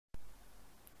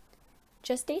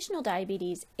Gestational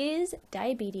diabetes is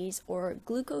diabetes or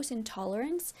glucose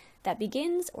intolerance that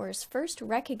begins or is first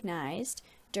recognized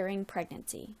during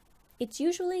pregnancy. It's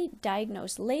usually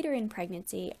diagnosed later in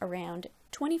pregnancy, around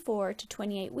 24 to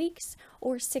 28 weeks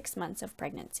or 6 months of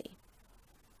pregnancy.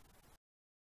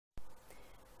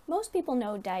 Most people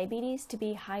know diabetes to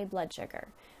be high blood sugar.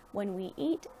 When we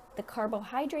eat the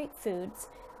carbohydrate foods,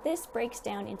 this breaks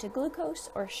down into glucose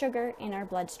or sugar in our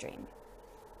bloodstream.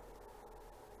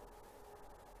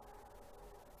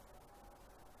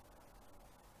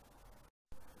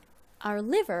 Our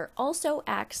liver also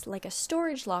acts like a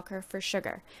storage locker for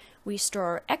sugar. We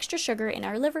store extra sugar in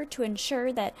our liver to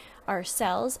ensure that our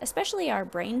cells, especially our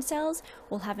brain cells,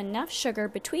 will have enough sugar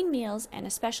between meals and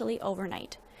especially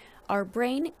overnight. Our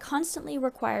brain constantly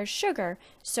requires sugar,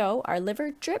 so our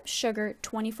liver drips sugar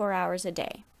 24 hours a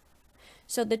day.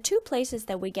 So the two places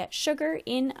that we get sugar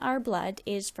in our blood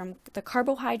is from the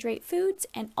carbohydrate foods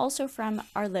and also from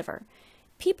our liver.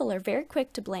 People are very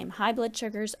quick to blame high blood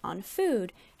sugars on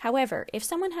food. However, if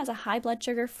someone has a high blood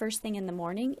sugar first thing in the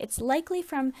morning, it's likely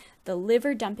from the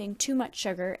liver dumping too much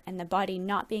sugar and the body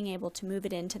not being able to move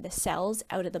it into the cells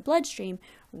out of the bloodstream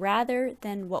rather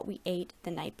than what we ate the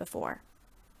night before.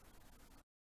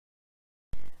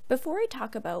 Before I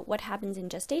talk about what happens in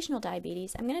gestational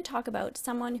diabetes, I'm going to talk about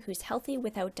someone who's healthy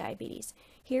without diabetes.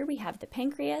 Here we have the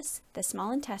pancreas, the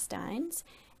small intestines,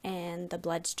 and the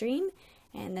bloodstream.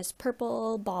 And this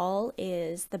purple ball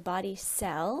is the body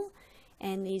cell,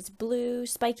 and these blue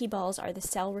spiky balls are the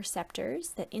cell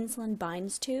receptors that insulin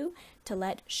binds to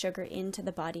let sugar into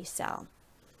the body cell.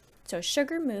 So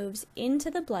sugar moves into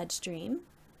the bloodstream,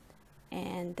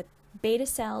 and the beta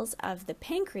cells of the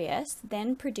pancreas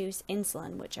then produce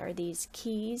insulin, which are these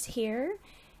keys here,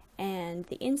 and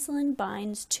the insulin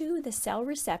binds to the cell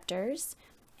receptors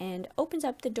and opens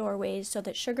up the doorways so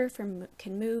that sugar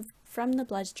can move from the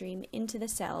bloodstream into the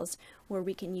cells where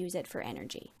we can use it for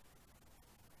energy.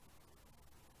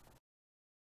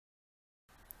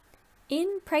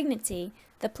 In pregnancy,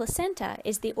 the placenta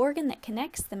is the organ that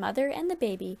connects the mother and the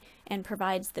baby and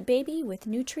provides the baby with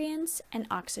nutrients and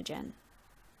oxygen.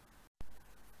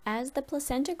 As the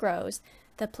placenta grows,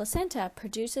 the placenta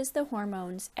produces the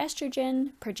hormones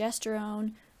estrogen,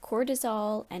 progesterone,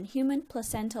 cortisol, and human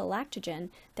placental lactogen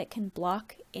that can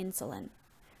block insulin.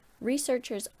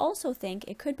 Researchers also think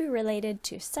it could be related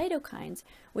to cytokines,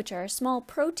 which are a small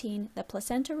protein the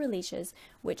placenta releases,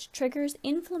 which triggers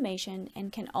inflammation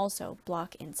and can also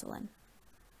block insulin.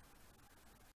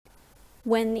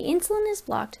 When the insulin is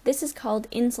blocked, this is called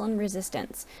insulin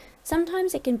resistance.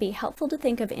 Sometimes it can be helpful to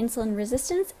think of insulin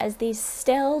resistance as these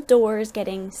cell doors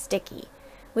getting sticky.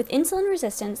 With insulin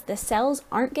resistance, the cells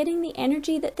aren't getting the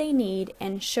energy that they need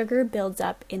and sugar builds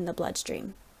up in the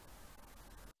bloodstream.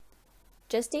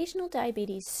 Gestational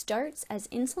diabetes starts as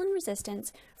insulin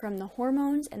resistance from the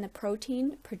hormones and the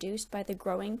protein produced by the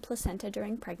growing placenta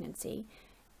during pregnancy.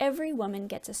 Every woman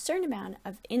gets a certain amount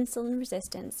of insulin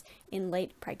resistance in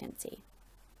late pregnancy.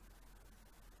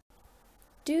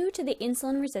 Due to the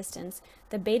insulin resistance,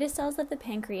 the beta cells of the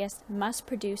pancreas must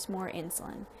produce more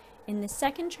insulin. In the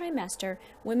second trimester,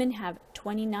 women have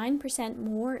 29%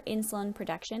 more insulin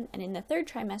production, and in the third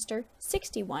trimester,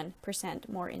 61%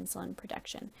 more insulin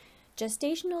production.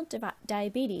 Gestational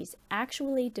diabetes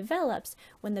actually develops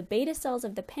when the beta cells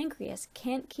of the pancreas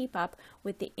can't keep up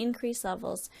with the increased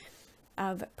levels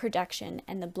of production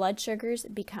and the blood sugars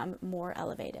become more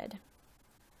elevated.